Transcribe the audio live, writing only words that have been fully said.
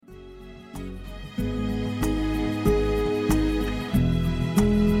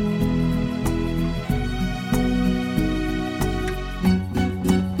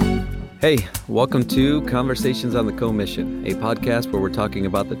Hey, welcome to Conversations on the Co-Mission, a podcast where we're talking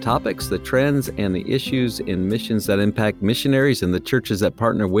about the topics, the trends, and the issues in missions that impact missionaries and the churches that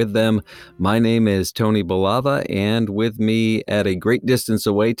partner with them. My name is Tony Balava, and with me at a great distance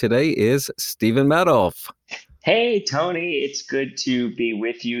away today is Stephen Madoff. Hey, Tony, it's good to be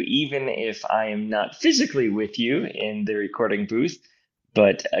with you, even if I am not physically with you in the recording booth.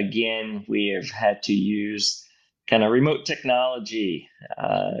 But again, we have had to use kind of remote technology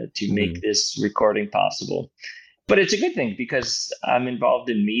to make this recording possible. But it's a good thing because I'm involved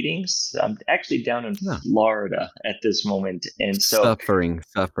in meetings. I'm actually down in Florida at this moment. And so Suffering.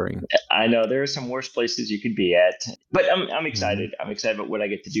 I know there are some worse places you could be at, but I'm excited. I'm excited about what I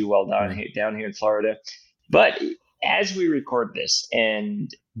get to do while down here in Florida. But as we record this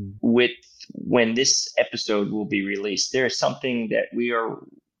and with when this episode will be released, there is something that we are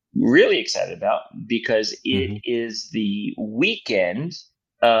really excited about because it is the weekend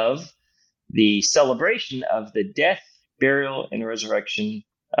of the celebration of the death, burial, and resurrection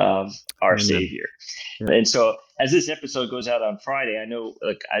of our Savior. And so as this episode goes out on Friday, I know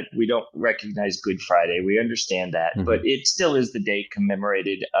we don't recognize Good Friday. We understand that, but it still is the day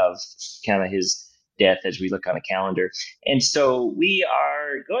commemorated of kind of his death as we look on a calendar. And so we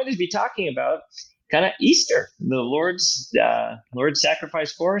are going to be talking about kind of Easter, the Lord's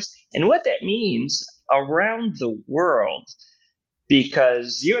sacrifice for us, and what that means around the world.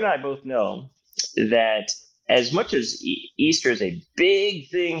 Because you and I both know that as much as Easter is a big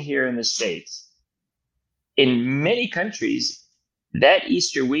thing here in the States, in many countries, that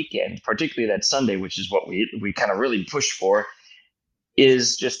Easter weekend, particularly that Sunday, which is what we kind of really push for,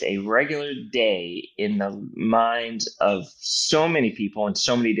 is just a regular day in the minds of so many people in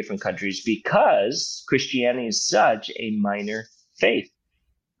so many different countries because Christianity is such a minor faith.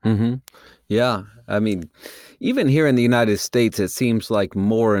 Yeah, I mean, even here in the United States, it seems like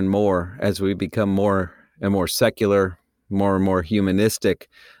more and more as we become more and more secular, more and more humanistic,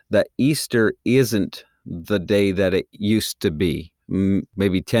 that Easter isn't the day that it used to be.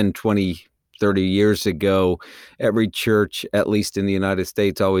 Maybe 10, 20, 30 years ago, every church, at least in the United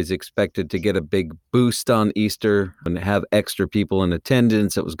States, always expected to get a big boost on Easter and have extra people in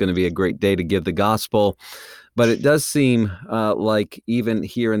attendance. It was going to be a great day to give the gospel. But it does seem like even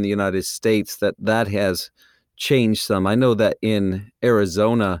here in the United States that has changed some. I know that in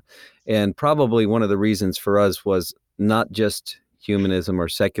Arizona, and probably one of the reasons for us was not just humanism or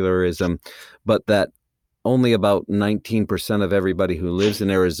secularism, but that only about 19% of everybody who lives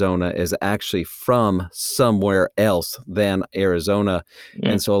in Arizona is actually from somewhere else than Arizona.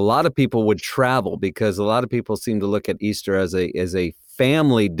 And so a lot of people would travel because a lot of people seem to look at Easter as a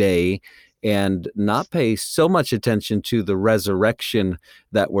family day and not pay so much attention to the resurrection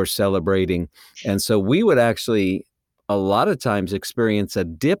that we're celebrating. And so we would actually a lot of times experience a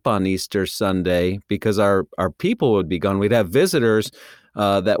dip on Easter Sunday because our people would be gone. We'd have visitors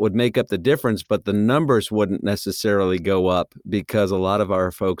that would make up the difference, but the numbers wouldn't necessarily go up because a lot of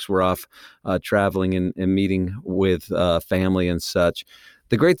our folks were off traveling and meeting with family and such.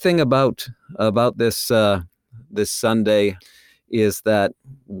 The great thing about this Sunday is that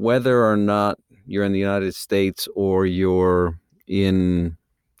whether or not you're in the United States or you're in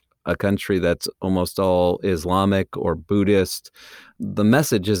a country that's almost all Islamic or Buddhist, the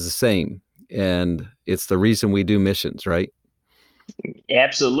message is the same. And it's the reason we do missions, right?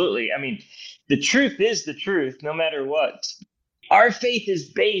 Absolutely. I mean, the truth is the truth, no matter what. Our faith is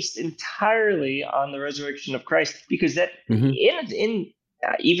based entirely on the resurrection of Christ, because that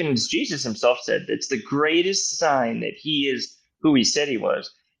even as Jesus himself said, it's the greatest sign that he is who he said he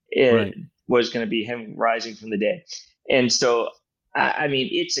was. It was going to be him rising from the dead. And so, I mean,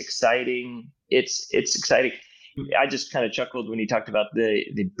 it's exciting. It's exciting. I just kind of chuckled when he talked about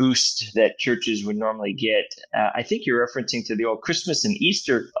the boost that churches would normally get. I think you're referencing to the old Christmas and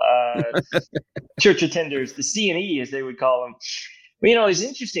Easter church attenders, the C&E as they would call them. But, it's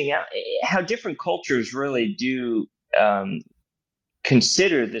interesting how different cultures really do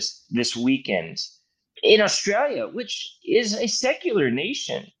consider this weekend. In Australia, which is a secular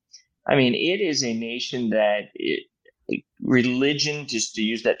nation, I mean, it is a nation that religion, just to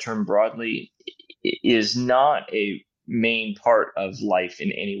use that term broadly, is not a main part of life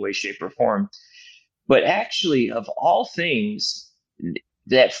in any way, shape, or form. But actually, of all things,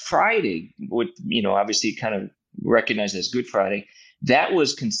 that Friday would, obviously kind of recognized as Good Friday, that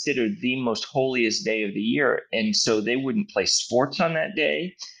was considered the most holiest day of the year. And so they wouldn't play sports on that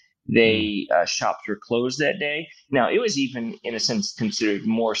day. They shops were closed that day. Now, it was even, in a sense, considered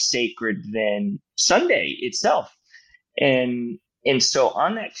more sacred than Sunday itself. And so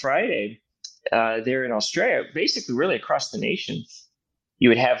on that Friday, there in Australia, basically really across the nation, you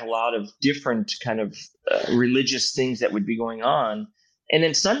would have a lot of different kind of religious things that would be going on. And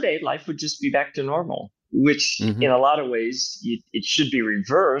then Sunday, life would just be back to normal, which Hmm. in a lot of ways, it should be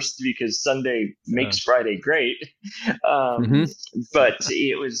reversed because Sunday Yeah. makes Friday great. Hmm. Um, but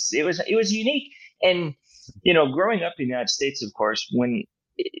it was unique. And, growing up in the United States, of course, when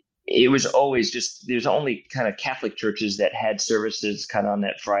it was always just, there's only kind of Catholic churches that had services kind of on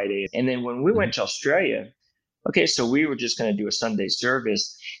that Friday. And then when we Hmm. went to Australia, okay, so we were just going to do a Sunday service.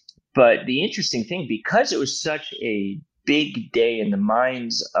 But the interesting thing, because it was such a big day in the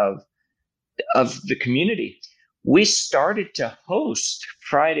minds of the community, we started to host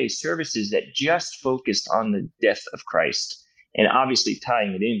Friday services that just focused on the death of Christ and obviously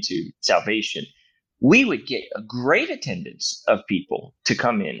tying it into salvation. We would get a great attendance of people to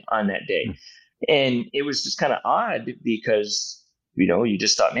come in on that day. And it was just kind of odd because, you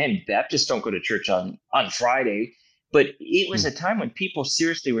just thought, man, Baptists don't go to church on Friday. But it was a time when people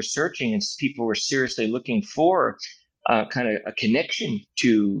seriously were searching and people were seriously looking for kind of a connection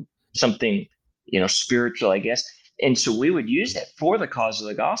to something, spiritual, I guess. And so we would use that for the cause of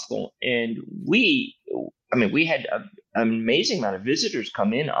the gospel. And we had an amazing amount of visitors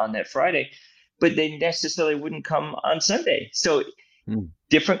come in on that Friday, but they necessarily wouldn't come on Sunday. So Hmm.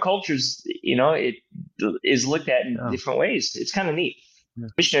 different cultures, it is looked at in Yeah. different ways. It's kind of neat. Yeah.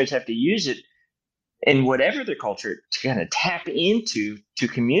 Missionaries have to use it in whatever their culture to kind of tap into to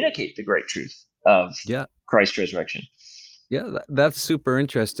communicate the great truth of Yeah. Christ's resurrection. Yeah, that's super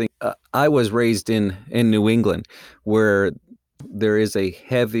interesting. I was raised in New England, where there is a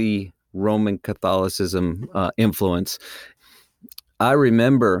heavy Roman Catholicism influence. I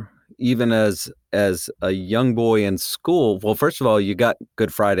remember even as a young boy in school. Well, first of all, you got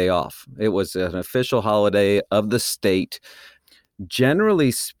Good Friday off. It was an official holiday of the state.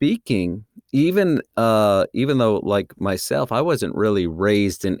 Generally speaking, even though like myself, I wasn't really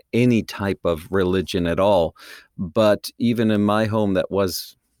raised in any type of religion at all, but even in my home that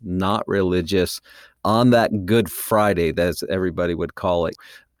was not religious, on that Good Friday, as everybody would call it,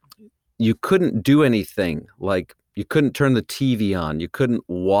 you couldn't do anything. Like you couldn't turn the TV on, you couldn't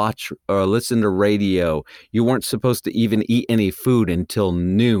watch or listen to radio, you weren't supposed to even eat any food until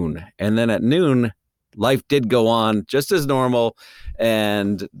noon. And then at noon, life did go on just as normal,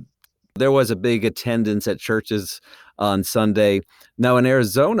 and there was a big attendance at churches on Sunday. Now in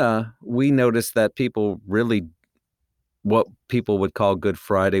Arizona, we noticed that people really, what people would call Good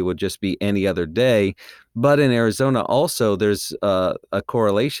Friday would just be any other day. But in Arizona also, there's a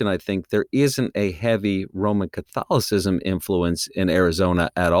correlation. I think there isn't a heavy Roman Catholicism influence in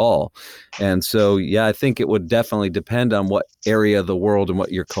Arizona at all. And so, yeah, I think it would definitely depend on what area of the world and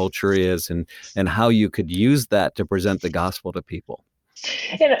what your culture is, and how you could use that to present the gospel to people.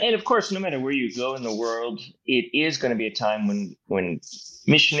 And of course, no matter where you go in the world, it is going to be a time when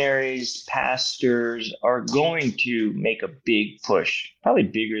missionaries, pastors are going to make a big push, probably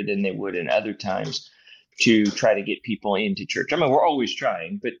bigger than they would in other times, to try to get people into church. I mean, we're always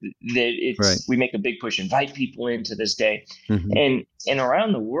trying, but Right. we make a big push, invite people into this day, Hmm. and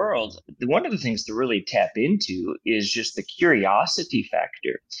around the world, one of the things to really tap into is just the curiosity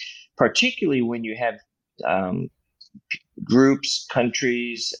factor, particularly when you have um, groups,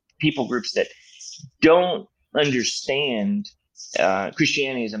 countries, people groups that don't understand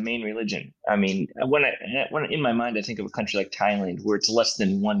Christianity as a main religion. I mean, when in my mind, I think of a country like Thailand, where it's less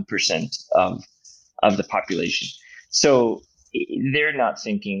than 1% of the population. So they're not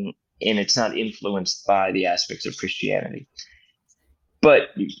thinking, and it's not influenced by the aspects of Christianity. But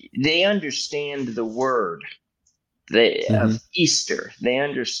they understand the word of Hmm. Easter. They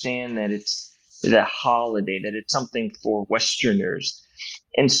understand that it's the holiday, that it's something for Westerners.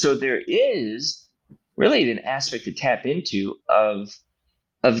 And so there is really an aspect to tap into of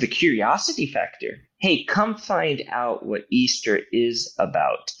the curiosity factor. Hey, come find out what Easter is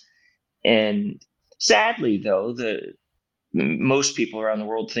about. And sadly, though, the most people around the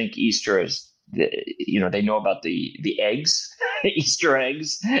world think Easter is they know about the eggs, Easter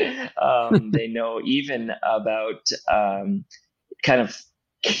eggs. They know even about kind of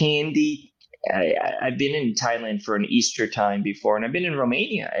candy. I've been in Thailand for an Easter time before, and I've been in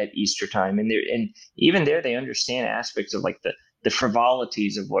Romania at Easter time, and even there they understand aspects of like the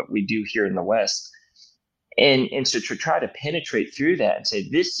frivolities of what we do here in the West, and so to try to penetrate through that and say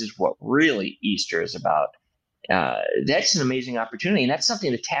this is what really Easter is about, that's an amazing opportunity, and that's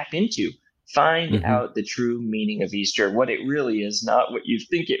something to tap into. Find Hmm. out the true meaning of Easter, what it really is, not what you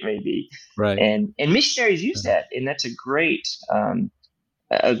think it may be, Right. and missionaries use that, and that's a great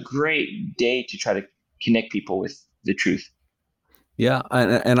day to try to connect people with the truth. Yeah,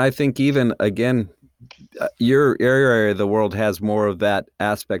 and I think even again, Your area of the world has more of that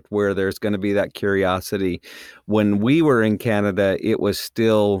aspect where there's going to be that curiosity. When we were in Canada, it was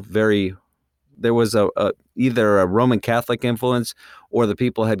still very, there was a either a Roman Catholic influence, or the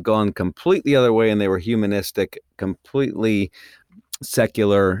people had gone completely the other way and they were humanistic, completely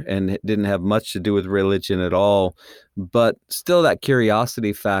secular, and it didn't have much to do with religion at all. But still, that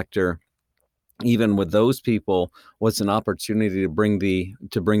curiosity factor, even with those people, was an opportunity to bring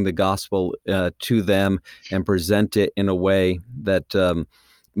the gospel to them and present it in a way that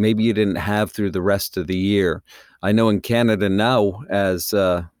maybe you didn't have through the rest of the year. I know in Canada now, as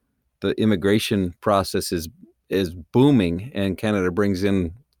the immigration process is booming, and Canada brings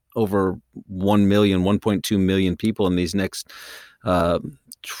in over 1 million, 1.2 million people in these next uh,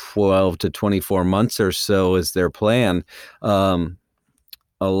 12 to 24 months or so is their plan.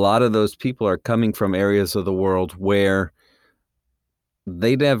 A lot of those people are coming from areas of the world where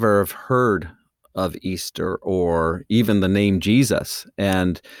they never have heard of Easter or even the name Jesus.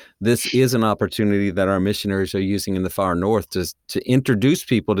 And this is an opportunity that our missionaries are using in the far north to introduce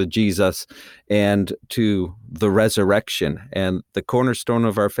people to Jesus and to the resurrection and the cornerstone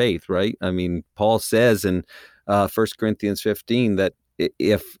of our faith, right? I mean, Paul says in 1 Corinthians 15 that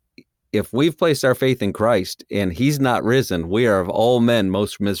if we've placed our faith in Christ and he's not risen, we are of all men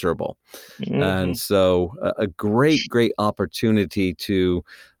most miserable. And Hmm. so a great, great opportunity to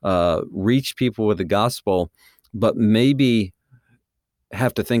reach people with the gospel, but maybe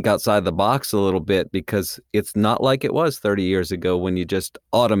have to think outside the box a little bit, because it's not like it was 30 years ago when you just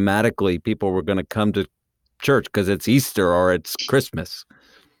automatically people were going to come to church because it's Easter or it's Christmas.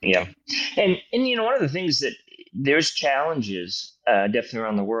 Yeah, and one of the things that there's challenges definitely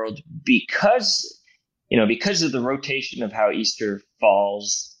around the world because of the rotation of how Easter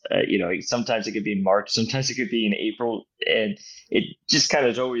falls. Sometimes it could be in March, sometimes it could be in April, and it just kind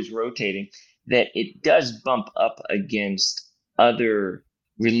of is always rotating. That it does bump up against other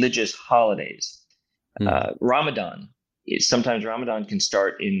religious holidays. Mm-hmm. Ramadan. Sometimes Ramadan can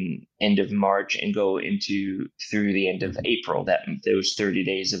start in end of March and go into through the end of Mm-hmm. April. That those 30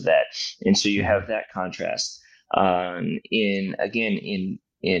 days of that, and so you Mm-hmm. have that contrast. In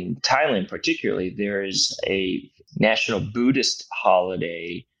Thailand, particularly, there is a national Buddhist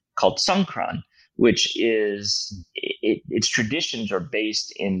holiday called Songkran, which its traditions are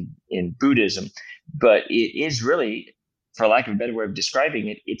based in Buddhism, but it is really, for lack of a better way of describing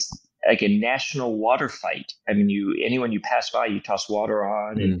it, it's like a national water fight. I mean, anyone you pass by, you toss water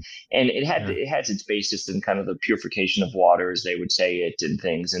on, and Mm-hmm. Yeah. it has its basis in kind of the purification of water, as they would say it, and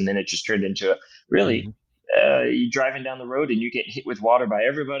things, and then it just turned into a really. Mm-hmm. You're driving down the road and you get hit with water by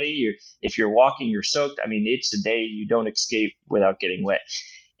everybody. If you're walking, you're soaked. I mean, it's a day you don't escape without getting wet.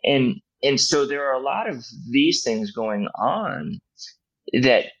 And so there are a lot of these things going on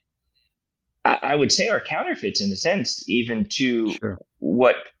that I would say are counterfeits in a sense, even to Sure.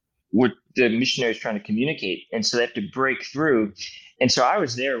 what the missionaries trying to communicate. And so they have to break through. And so I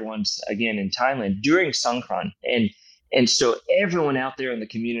was there once again in Thailand during Songkran, and so everyone out there in the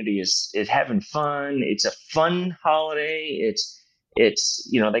community is having fun. It's a fun holiday. It's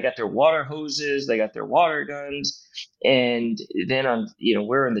they got their water hoses, they got their water guns, and then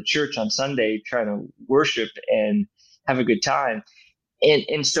we're in the church on Sunday trying to worship and have a good time,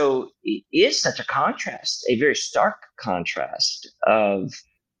 and so it is such a contrast, a very stark contrast of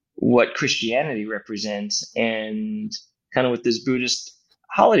what Christianity represents and kind of what this Buddhist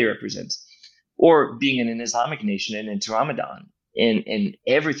holiday represents, or being in an Islamic nation and into Ramadan, and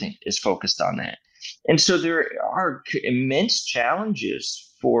everything is focused on that. And so there are immense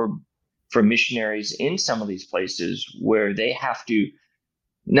challenges for missionaries in some of these places where they have to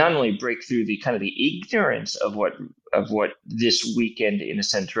not only break through the kind of the ignorance of what this weekend in a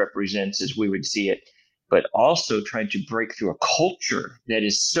sense represents as we would see it, but also trying to break through a culture that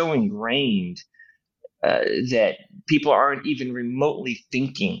is so ingrained that people aren't even remotely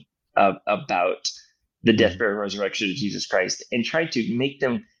thinking about the death, Mm-hmm. burial, resurrection of Jesus Christ, and try to make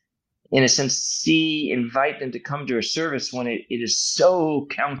them, in a sense, invite them to come to a service when it is so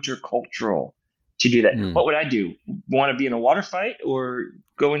countercultural to do that. Mm-hmm. What would I do? Want to be in a water fight or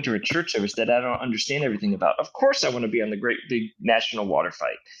go into a church service that I don't understand everything about? Of course, I want to be on the great big national water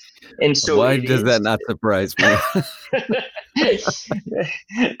fight. And so Why it does that is. not surprise me?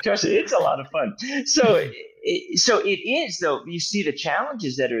 Trust me, it's a lot of fun. So it is, though. You see the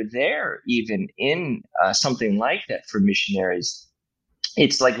challenges that are there, even in something like that for missionaries.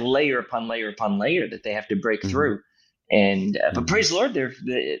 It's like layer upon layer upon layer that they have to break Mm-hmm. through. And but Mm-hmm. praise the Lord,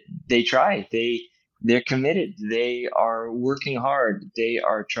 they try. They're committed. They are working hard. They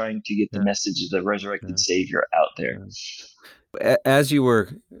are trying to get the Yeah. message of the resurrected Yeah. Savior out there. Yeah. As you were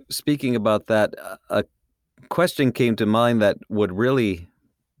speaking about that, a question came to mind that would really,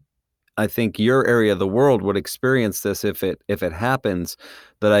 I think your area of the world would experience this if it happens,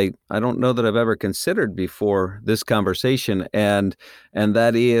 that I don't know that I've ever considered before this conversation, and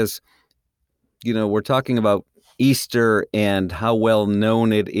that is, we're talking about Easter and how well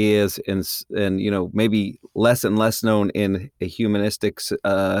known it is, and maybe less and less known in a humanistic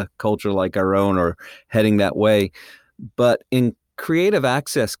culture like our own, or heading that way. But in creative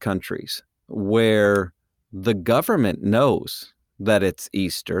access countries where the government knows that it's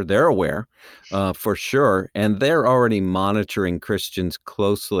Easter, they're aware for sure, and they're already monitoring Christians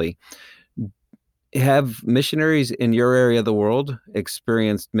closely. Have missionaries in your area of the world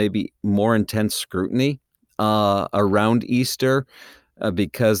experienced maybe more intense scrutiny around Easter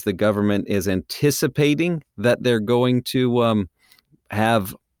because the government is anticipating that they're going to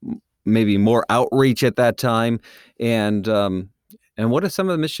have maybe more outreach at that time? And what are some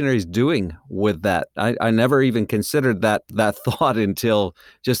of the missionaries doing with that? I never even considered that thought until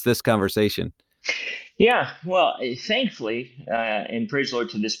just this conversation. Yeah, well, thankfully, and praise the Lord,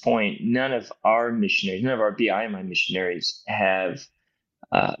 to this point, none of our missionaries, none of our BIMI missionaries have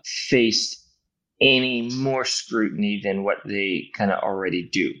faced any more scrutiny than what they kind of already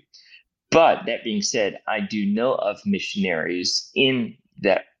do. But that being said, I do know of missionaries in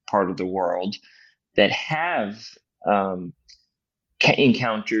that part of the world that have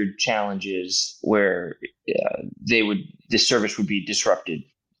encountered challenges where the service would be disrupted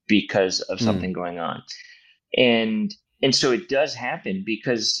because of something going on, and so it does happen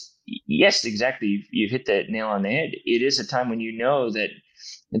because, yes, exactly, you've hit that nail on the head. It is a time when you know that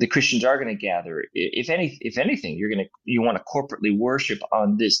the Christians are going to gather. If anything, you want to corporately worship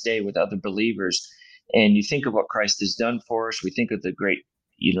on this day with other believers, and you think of what Christ has done for us. We think of the great,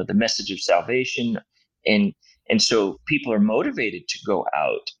 the message of salvation, and so people are motivated to go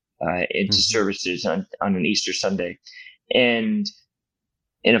out into services on an Easter Sunday, and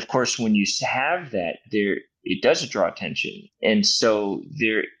of course, when you have that, it does draw attention, and so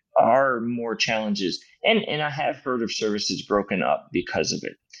there are more challenges, and I have heard of services broken up because of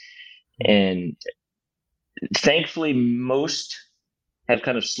it. And thankfully, most have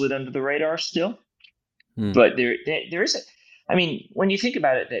kind of slid under the radar still. But there is I mean, when you think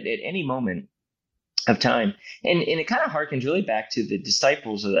about it, that at any moment of time, and it kind of harkens really back to the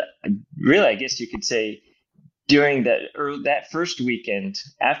disciples of that. Really, I guess you could say, during that first weekend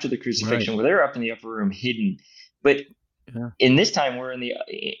after the crucifixion, where they're up in the upper room hidden. But in this time, we're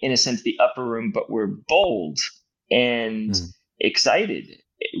in a sense, the upper room, but we're bold and excited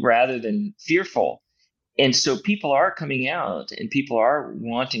rather than fearful. And so people are coming out and people are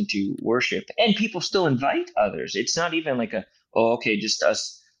wanting to worship, and people still invite others. It's not even like okay, just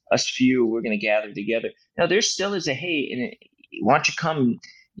us few, we're going to gather together. No, there still is hey, and why don't you come,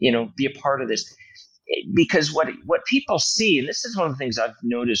 be a part of this? Because what people see, and this is one of the things I've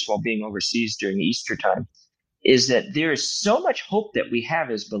noticed while being overseas during Easter time, is that there is so much hope that we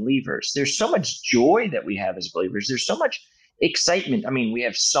have as believers. There's so much joy that we have as believers. There's so much excitement. I mean, we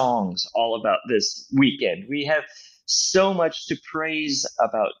have songs all about this weekend. We have so much to praise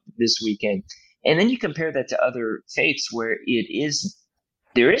about this weekend. And then you compare that to other faiths where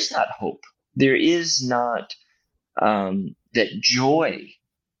there is not hope. There is not that joy,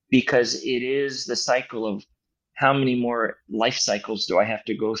 because it is the cycle of how many more life cycles do I have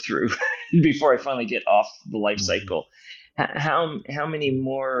to go through before I finally get off the life cycle? How many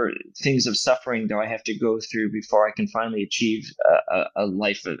more things of suffering do I have to go through before I can finally achieve a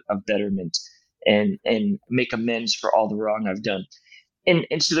life of betterment and make amends for all the wrong I've done? And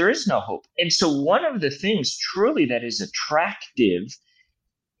so there is no hope. And so one of the things truly that is attractive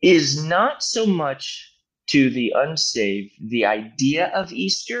is not so much to the unsaved the idea of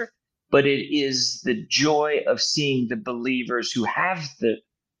Easter, but it is the joy of seeing the believers who have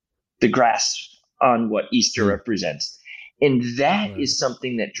the grasp on what Easter represents. And that is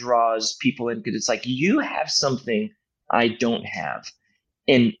something that draws people in, because it's like, you have something I don't have.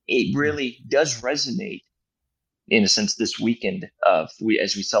 And it really does resonate, in a sense, this weekend as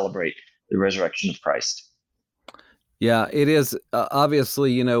we celebrate the resurrection of Christ. Yeah, it is.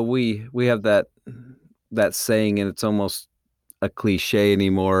 Obviously, we have that saying, and it's almost a cliche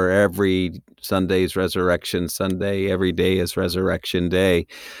anymore. Every Sunday is Resurrection Sunday. Every day is Resurrection Day.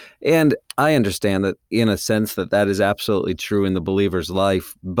 And I understand that, in a sense, that is absolutely true in the believer's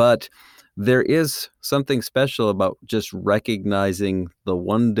life. But there is something special about just recognizing the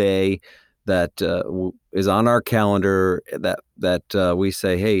one day that is on our calendar that we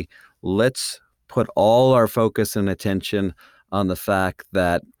say, hey, let's put all our focus and attention on the fact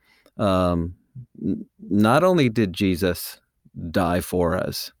that not only did Jesus die for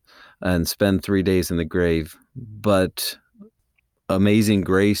us and spend 3 days in the grave. But amazing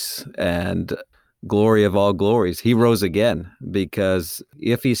grace and glory of all glories, he rose again, because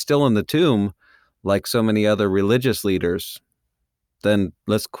if he's still in the tomb, like so many other religious leaders, then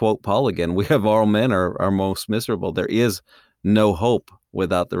let's quote Paul again. We have all men are most miserable. There is no hope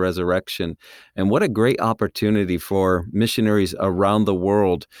without the resurrection. And what a great opportunity for missionaries around the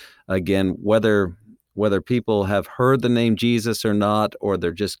world. Again, whether people have heard the name Jesus or not, or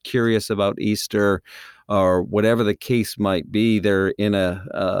they're just curious about Easter, or whatever the case might be, they're in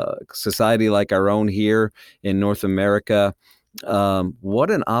a society like our own here in North America.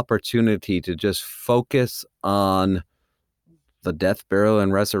 What an opportunity to just focus on the death, burial,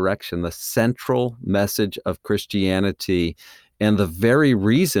 and resurrection, the central message of Christianity, and the very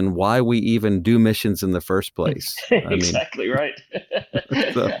reason why we even do missions in the first place. Exactly right.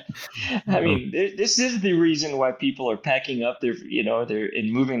 So, I mean, this is the reason why people are packing up their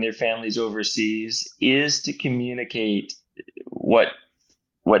and moving their families overseas, is to communicate what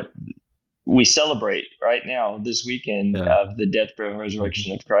we celebrate right now this weekend of the death, burial, and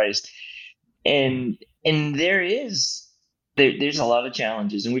resurrection of Christ. And there's a lot of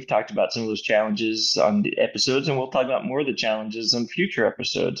challenges, and we've talked about some of those challenges on the episodes, and we'll talk about more of the challenges on future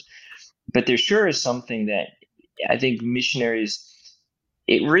episodes. But there sure is something that I think missionaries,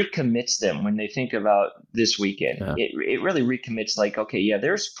 it recommits them when they think about this weekend. It really recommits, like, okay, yeah,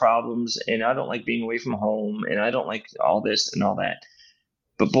 there's problems, and I don't like being away from home, and I don't like all this and all that.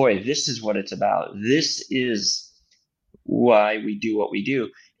 But boy, this is what it's about. This is why we do what we do.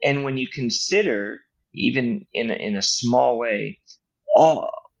 And when you consider, even in a small way,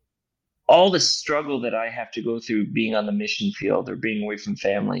 all the struggle that I have to go through being on the mission field or being away from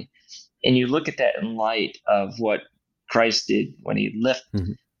family, and you look at that in light of what Christ did when he left,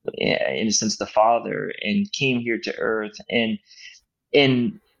 in a sense, the Father, and came here to earth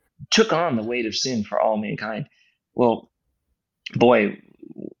and took on the weight of sin for all mankind. Well, boy,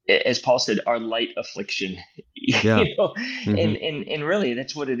 as Paul said, our light affliction, and really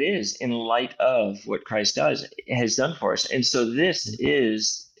that's what it is, in light of what Christ has done for us. And so this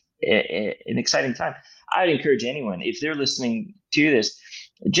is an exciting time. I'd encourage anyone, if they're listening to this,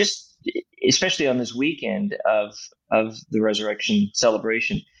 just especially on this weekend of the resurrection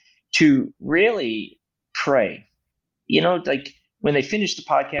celebration, to really pray. Like when they finish the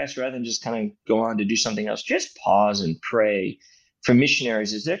podcast, rather than just kind of go on to do something else, just pause and pray for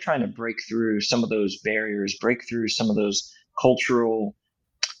missionaries as they're trying to break through some of those barriers, break through some of those cultural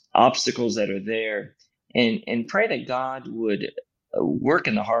obstacles that are there, and pray that God would work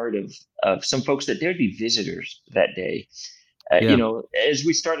in the heart of some folks, that there'd be visitors that day. As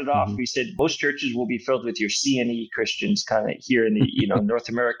we started off, we said most churches will be filled with your CNE Christians, kind of here in the North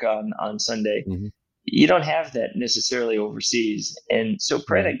America on Sunday. You don't have that necessarily overseas, and so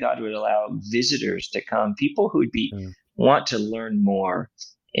pray that God would allow visitors to come, people who would want to learn more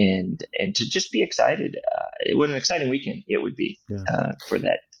and to just be excited. What an exciting weekend it would be for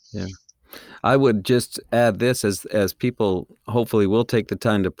that. Yeah. I would just add this, as people hopefully will take the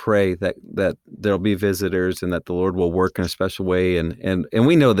time to pray that there'll be visitors and that the Lord will work in a special way. And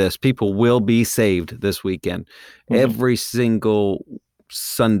we know this, people will be saved this weekend. Every single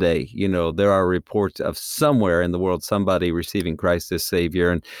Sunday, there are reports of somewhere in the world somebody receiving Christ as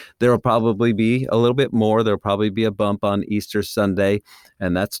Savior, and there will probably be a little bit more. There'll probably be a bump on Easter Sunday,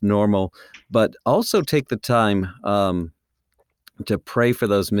 and that's normal. But also take the time to pray for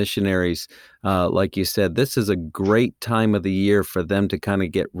those missionaries. Like you said, this is a great time of the year for them to kind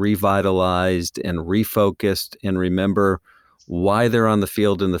of get revitalized and refocused and remember why they're on the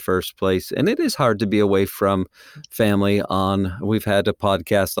field in the first place. And it is hard to be away from family we've had a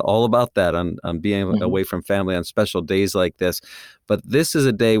podcast all about that, on being away from family on special days like this. But this is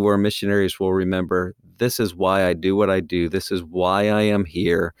a day where missionaries will remember, this is why I do what I do. This is why I am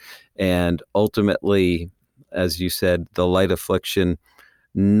here. And ultimately, as you said, the light affliction,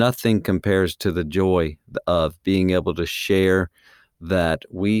 nothing compares to the joy of being able to share that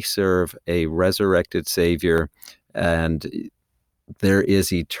we serve a resurrected Savior, and there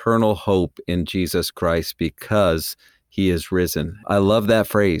is eternal hope in Jesus Christ because he is risen. I love that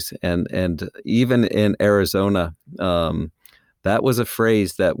phrase. And even in Arizona, that was a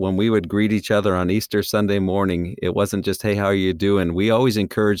phrase that when we would greet each other on Easter Sunday morning, it wasn't just, hey, how are you doing? We always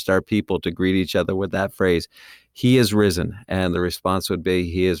encouraged our people to greet each other with that phrase, he is risen. And the response would be,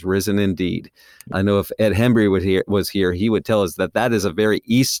 he is risen indeed. I know if Ed Hembry was here, he would tell us that is a very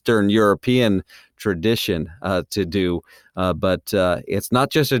Eastern European tradition to do. But it's not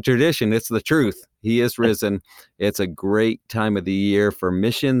just a tradition, it's the truth. He is risen. It's a great time of the year for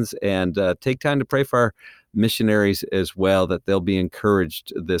missions, and take time to pray for missionaries as well, that they'll be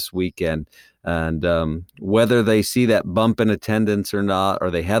encouraged this weekend. And whether they see that bump in attendance or not, or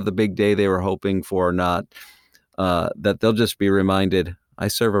they have the big day they were hoping for or not, that they'll just be reminded, I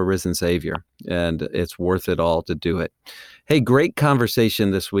serve a risen Savior, and it's worth it all to do it. Hey, great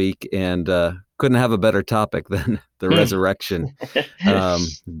conversation this week, and couldn't have a better topic than the resurrection.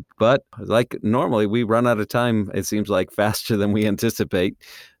 But like normally, we run out of time, it seems like, faster than we anticipate.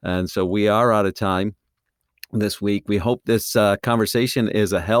 And so we are out of time this week. We hope this conversation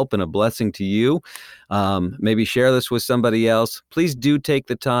is a help and a blessing to you. Maybe share this with somebody else. Please do take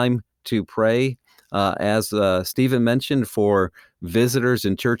the time to pray, as Stephen mentioned, for visitors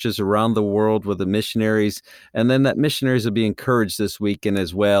and churches around the world with the missionaries, and then that missionaries will be encouraged this weekend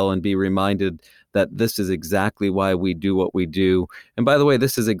as well and be reminded that this is exactly why we do what we do. And by the way,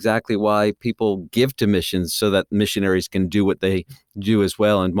 this is exactly why people give to missions, so that missionaries can do what they do as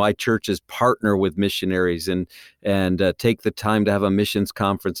well. And why churches partner with missionaries and take the time to have a missions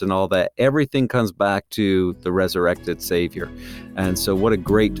conference and all that. Everything comes back to the resurrected Savior. And so what a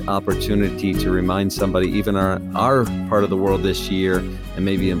great opportunity to remind somebody, even our part of the world this year, and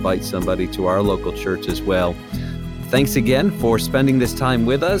maybe invite somebody to our local church as well. Thanks again for spending this time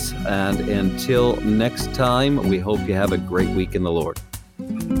with us. And until next time, we hope you have a great week in the Lord.